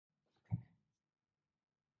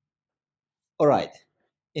Alright,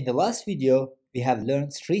 in the last video, we have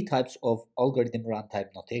learned three types of algorithm runtime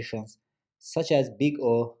notations, such as big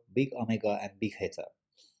O, big omega, and big theta.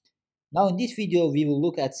 Now in this video, we will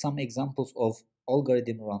look at some examples of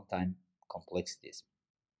algorithm runtime complexities.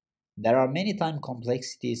 There are many time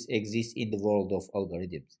complexities exist in the world of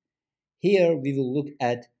algorithms. Here we will look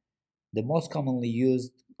at the most commonly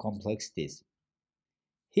used complexities.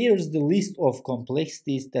 Here's the list of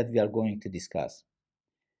complexities that we are going to discuss.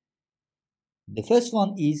 The first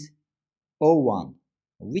one is O1,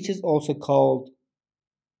 which is also called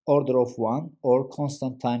order of one or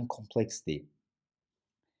constant time complexity,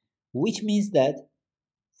 which means that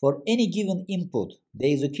for any given input,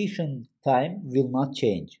 the execution time will not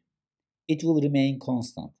change. It will remain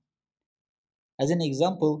constant. As an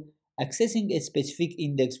example, accessing a specific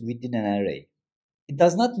index within an array. It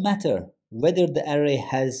does not matter whether the array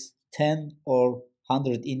has 10 or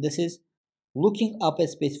 100 indices. Looking up a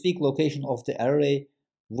specific location of the array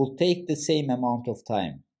will take the same amount of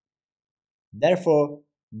time. Therefore,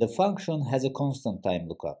 the function has a constant time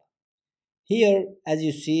lookup. Here, as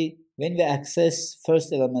you see, when we access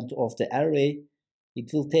first element of the array,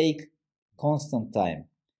 it will take constant time.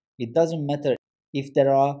 It doesn't matter if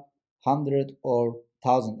there are 100 or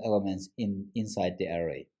 1000 elements inside the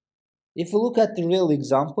array. If we look at the real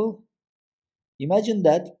example, imagine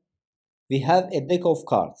that we have a deck of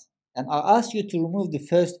cards and I ask you to remove the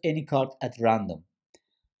first any card at random.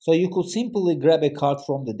 So you could simply grab a card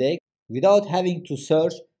from the deck without having to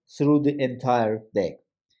search through the entire deck.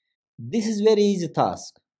 This is very easy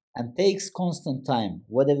task and takes constant time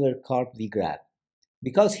whatever card we grab.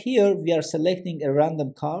 Because here we are selecting a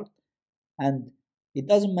random card and it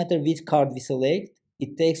doesn't matter which card we select,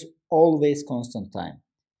 it takes always constant time.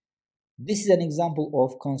 This is an example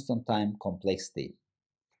of constant time complexity.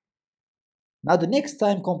 Now the next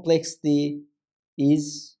time complexity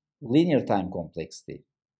is linear time complexity,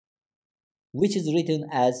 which is written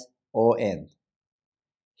as ON.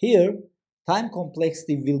 Here, time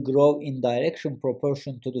complexity will grow in direction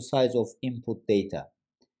proportion to the size of input data.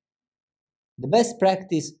 The best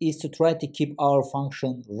practice is to try to keep our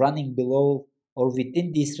function running below or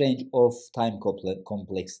within this range of time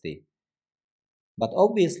complexity. But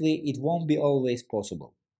obviously, it won't be always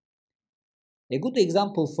possible. A good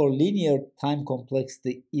example for linear time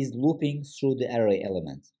complexity is looping through the array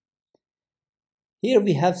elements. Here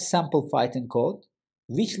we have sample Python code,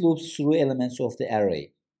 which loops through elements of the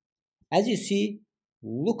array. As you see,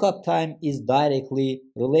 lookup time is directly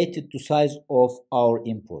related to size of our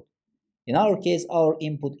input. In our case, our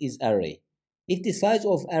input is array. If the size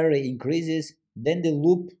of array increases, then the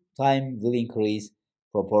loop time will increase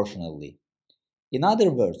proportionally. In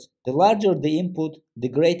other words, the larger the input, the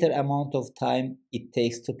greater amount of time it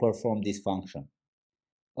takes to perform this function.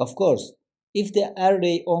 Of course, if the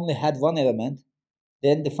array only had one element,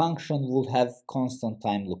 then the function would have constant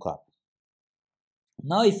time lookup.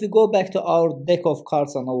 Now if we go back to our deck of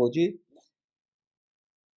cards analogy,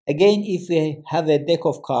 again if we have a deck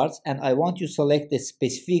of cards and I want to select a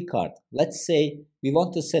specific card, let's say we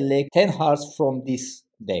want to select 10 hearts from this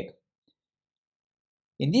deck.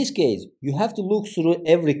 In this case, you have to look through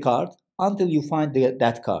every card until you find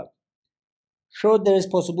that card. Sure, there is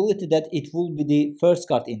possibility that it will be the first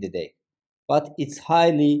card in the deck, but it's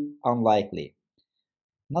highly unlikely.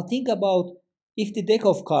 Now think about if the deck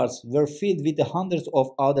of cards were filled with the hundreds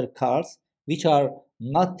of other cards, which are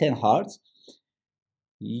not 10 hearts,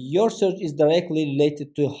 your search is directly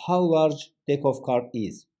related to how large deck of cards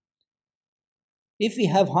is. If we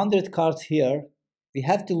have 100 cards here, we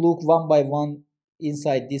have to look one by one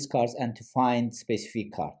inside these cards and to find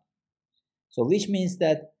specific card. So which means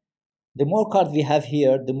that the more cards we have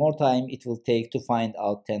here, the more time it will take to find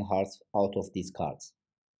out 10 hearts out of these cards.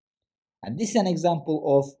 And this is an example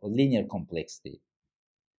of linear complexity.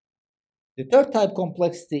 The third type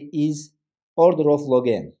complexity is order of log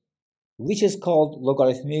n, which is called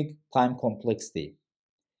logarithmic time complexity.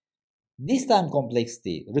 This time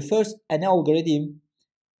complexity refers an algorithm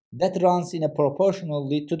that runs in a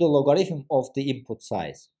proportionally to the logarithm of the input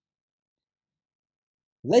size.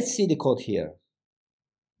 Let's see the code here.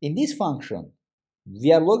 In this function,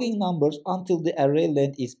 we are logging numbers until the array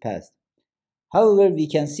length is passed. However, we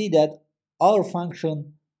can see that our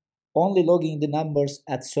function only logging the numbers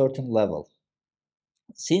at certain level.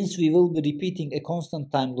 Since we will be repeating a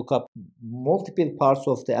constant time lookup multiple parts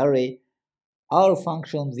of the array, our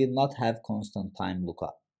function will not have constant time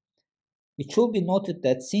lookup. It should be noted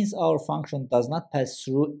that since our function does not pass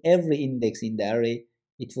through every index in the array,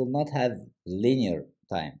 it will not have linear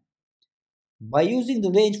time. By using the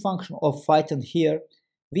range function of Python here,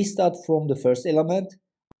 we start from the first element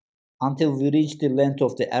until we reach the length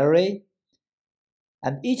of the array,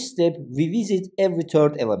 And each step we visit every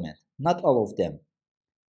third element, not all of them.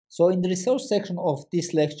 So in the resource section of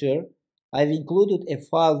this lecture, I've included a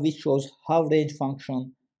file which shows how range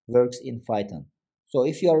function works in Python. So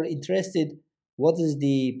if you are interested what is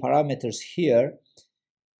the parameters here,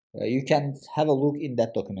 you can have a look in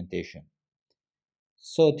that documentation.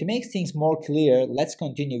 So to make things more clear, let's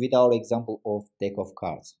continue with our example of deck of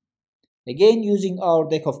cards. Again, using our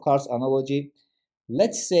deck of cards analogy,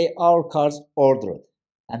 let's say our cards ordered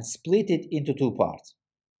and split it into two parts.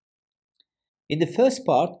 In the first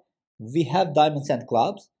part, we have diamonds and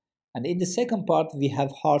clubs, and in the second part, we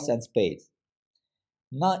have hearts and spades.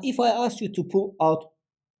 Now, if I ask you to pull out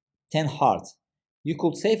 10 hearts, you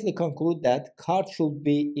could safely conclude that cards should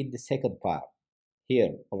be in the second part,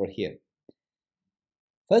 here, over here.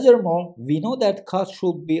 Furthermore, we know that cards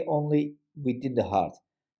should be only within the heart,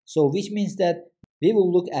 so which means that we will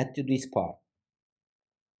look at this part.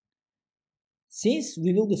 Since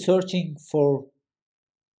we will be searching for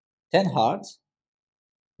 10 hearts,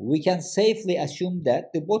 we can safely assume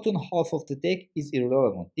that the bottom half of the deck is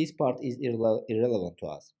irrelevant. This part is irrelevant to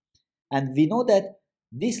us. And we know that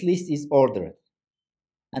this list is ordered.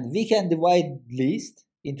 And we can divide list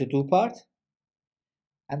into two parts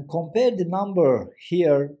and compare the number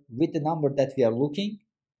here with the number that we are looking.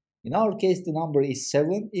 In our case, the number is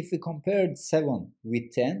 7. If we compare 7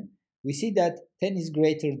 with 10, we see that 10 is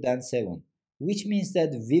greater than 7, which means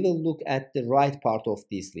that we will look at the right part of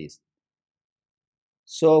this list.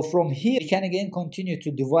 So from here, we can again continue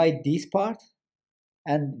to divide this part,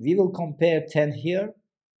 and we will compare 10 here,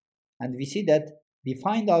 and we see that we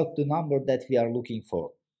find out the number that we are looking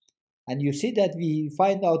for. And you see that we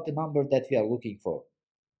find out the number that we are looking for.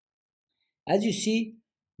 As you see,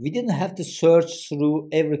 we didn't have to search through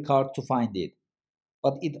every card to find it,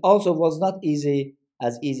 but it also was not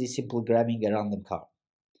as easy simply grabbing a random card.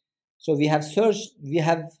 So we have searched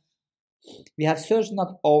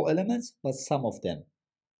not all elements, but some of them.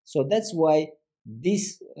 So that's why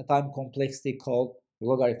this time complexity called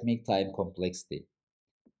logarithmic time complexity.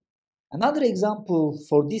 Another example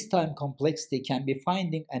for this time complexity can be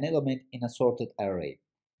finding an element in a sorted array.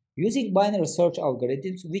 Using binary search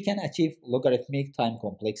algorithms, we can achieve logarithmic time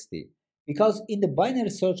complexity because in the binary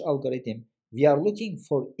search algorithm, we are looking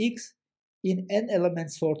for x in n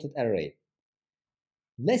element sorted array.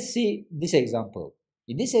 Let's see this example.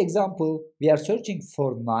 In this example, we are searching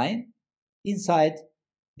for 9 inside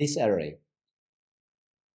this array.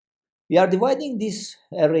 We are dividing this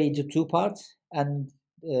array into two parts, and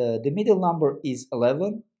the middle number is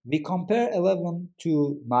 11. We compare 11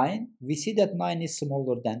 to 9. We see that 9 is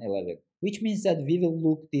smaller than 11, which means that we will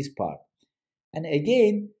look this part. And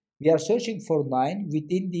again, we are searching for 9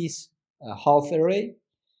 within this half array.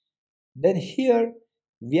 Then here,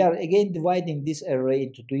 we are again dividing this array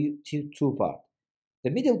into two parts. The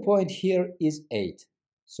middle point here is 8.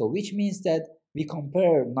 So which means that we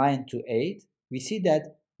compare 9 to 8. We see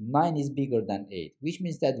that 9 is bigger than 8, which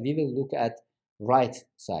means that we will look at right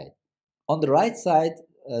side. On the right side,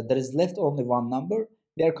 there is left only one number.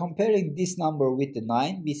 We are comparing this number with the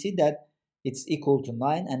 9. We see that it's equal to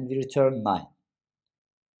 9 and we return 9.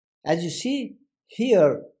 As you see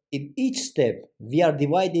here, in each step, we are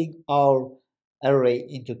dividing our array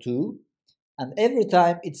into two, and every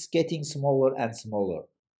time it's getting smaller and smaller.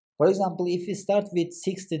 For example, if we start with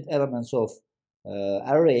 16 elements of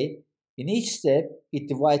array, in each step it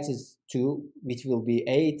divides 2, which will be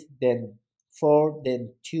 8, then 4,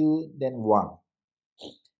 then 2, then 1.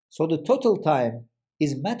 So the total time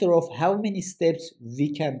is a matter of how many steps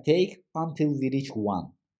we can take until we reach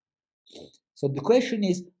 1. So the question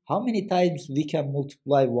is how many times we can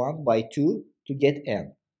multiply 1 by 2 to get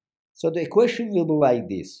n. So the equation will be like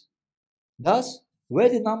this. Thus, where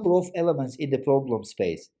the number of elements in the problem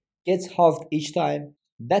space gets halved each time,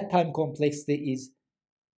 that time complexity is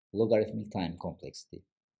logarithmic time complexity.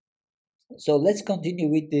 So let's continue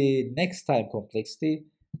with the next time complexity,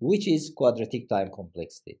 which is quadratic time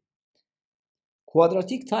complexity.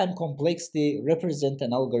 Quadratic time complexity represents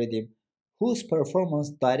an algorithm whose performance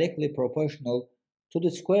is directly proportional to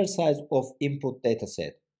the square size of input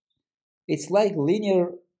dataset. It's like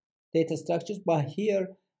linear data structures, but here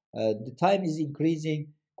the time is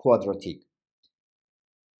increasing quadratic.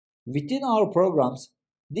 Within our programs,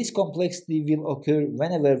 this complexity will occur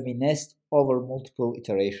whenever we nest over multiple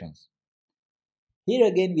iterations. Here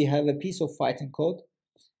again we have a piece of Python code.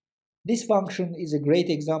 This function is a great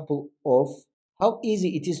example of how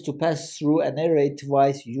easy it is to pass through an array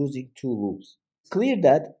twice using two loops. It's clear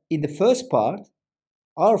that in the first part,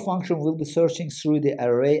 our function will be searching through the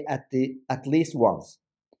array at least once.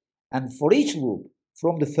 And for each loop,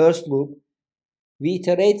 from the first loop, We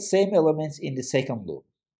iterate same elements in the second loop.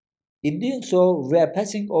 In doing so, we are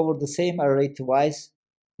passing over the same array twice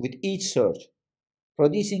with each search,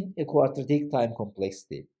 producing a quadratic time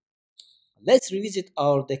complexity. Let's revisit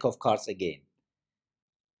our deck of cards again.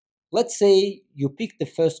 Let's say you pick the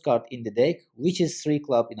first card in the deck, which is 3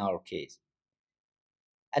 club in our case.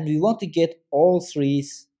 And we want to get all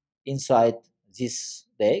threes inside this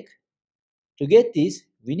deck. To get this,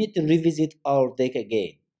 we need to revisit our deck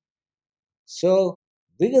again. So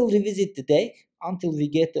we will revisit the deck until we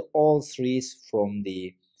get all threes from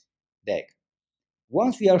the deck.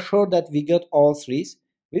 Once we are sure that we got all threes,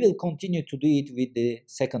 we will continue to do it with the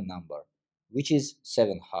second number, which is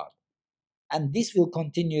 7 hard. And this will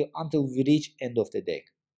continue until we reach end of the deck.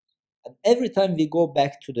 And every time we go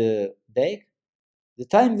back to the deck, the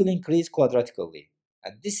time will increase quadratically.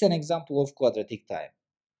 And this is an example of quadratic time.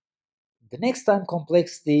 The next time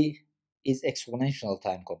complexity is exponential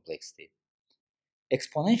time complexity.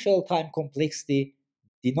 Exponential time complexity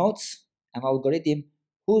denotes an algorithm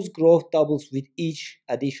whose growth doubles with each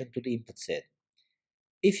addition to the input set.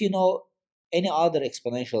 If you know any other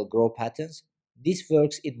exponential growth patterns, this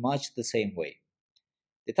works in much the same way.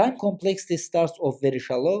 The time complexity starts off very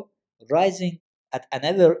shallow, rising at an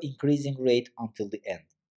ever increasing rate until the end.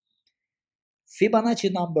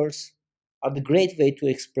 Fibonacci numbers are the great way to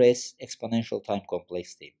express exponential time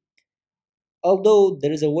complexity. Although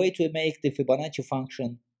there is a way to make the Fibonacci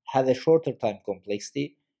function have a shorter time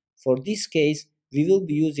complexity, for this case we will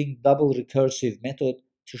be using double recursive method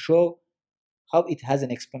to show how it has an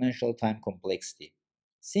exponential time complexity.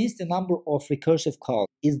 Since the number of recursive calls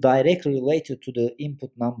is directly related to the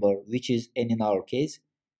input number, which is n in our case,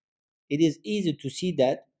 it is easy to see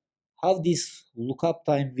that how this lookup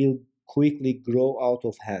time will quickly grow out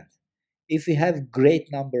of hand. If we have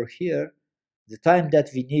great number here, the time that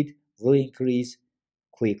we need will increase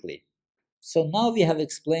quickly. So now we have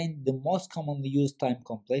explained the most commonly used time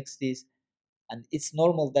complexities, and it's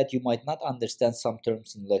normal that you might not understand some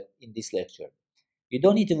terms in this lecture. You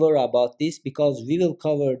don't need to worry about this because we will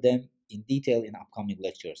cover them in detail in upcoming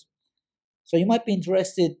lectures. So you might be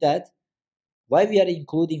interested that why we are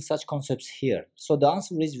including such concepts here. So the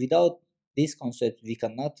answer is without this concept we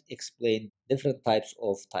cannot explain different types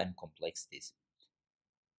of time complexities.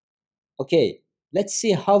 Okay, let's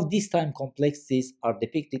see how these time complexities are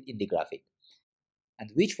depicted in the graphic and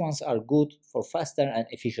which ones are good for faster and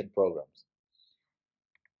efficient programs.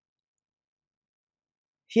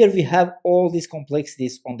 Here we have all these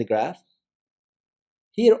complexities on the graph.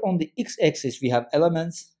 Here on the x-axis we have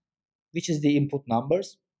elements, which is the input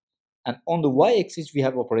numbers, and on the y-axis we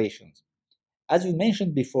have operations. As we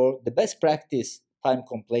mentioned before, the best practice time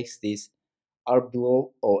complexities are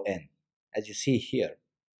below ON, as you see here.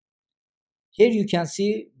 Here you can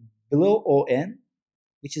see below ON,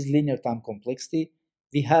 which is linear time complexity,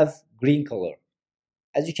 we have green color.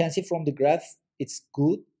 As you can see from the graph, it's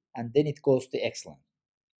good, and then it goes to excellent.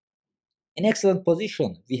 In excellent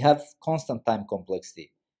position, we have constant time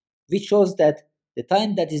complexity, which shows that the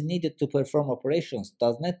time that is needed to perform operations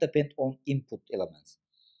does not depend on input elements.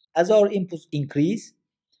 As our inputs increase,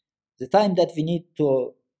 the time that we need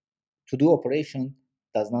to do operation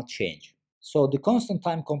does not change. So the constant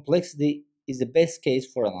time complexity is the best case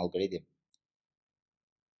for an algorithm.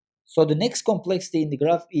 So the next complexity in the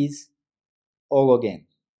graph is O log n,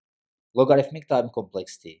 logarithmic time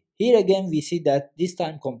complexity. Here again we see that this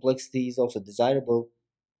time complexity is also desirable,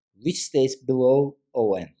 which stays below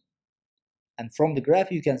On. And from the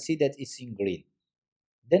graph you can see that it's in green.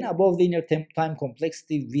 Then above linear time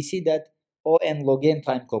complexity we see that On log n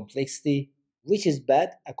time complexity, which is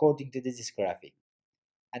bad according to this graphic.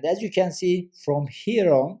 And as you can see from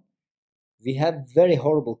here on, we have very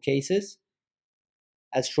horrible cases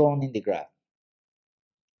as shown in the graph.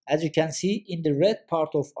 As you can see in the red part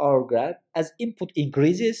of our graph, as input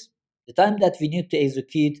increases, the time that we need to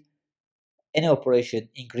execute any operation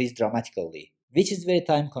increases dramatically, which is very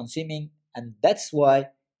time consuming, and that's why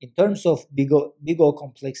in terms of big O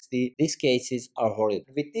complexity, these cases are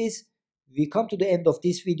horrible. With this, we come to the end of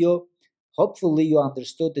this video. Hopefully you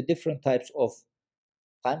understood the different types of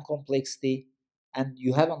time complexity and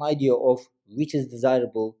you have an idea of which is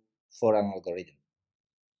desirable for an algorithm.